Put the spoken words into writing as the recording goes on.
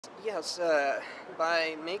Yes,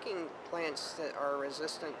 by making plants that are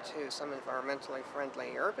resistant to some environmentally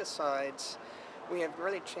friendly herbicides, we have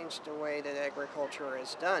really changed the way that agriculture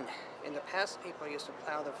is done. In the past, people used to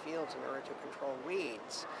plow the fields in order to control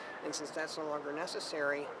weeds, and since that's no longer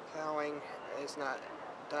necessary, plowing is not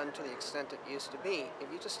done to the extent it used to be.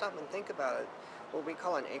 If you just stop and think about it, what we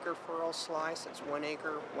call an acre furrow slice, that's 1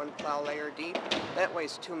 acre, one plow layer deep, that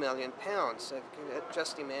weighs 2 million pounds. So if you can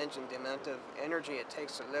just imagine the amount of energy it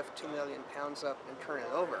takes to lift 2 million pounds up and turn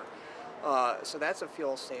it over. So that's a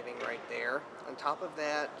fuel saving right there. On top of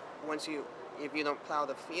that, if you don't plow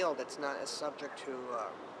the field, it's not as subject to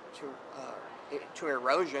to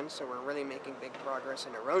erosion. So we're really making big progress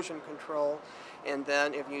in erosion control. And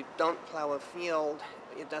then if you don't plow a field,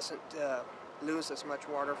 it doesn't lose as much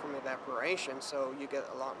water from evaporation. So you get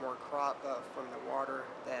a lot more crop from the water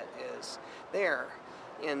that is there.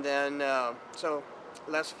 And then so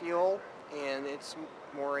less fuel, and it's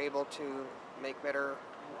more able to make better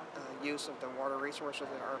use of the water resources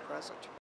that are present.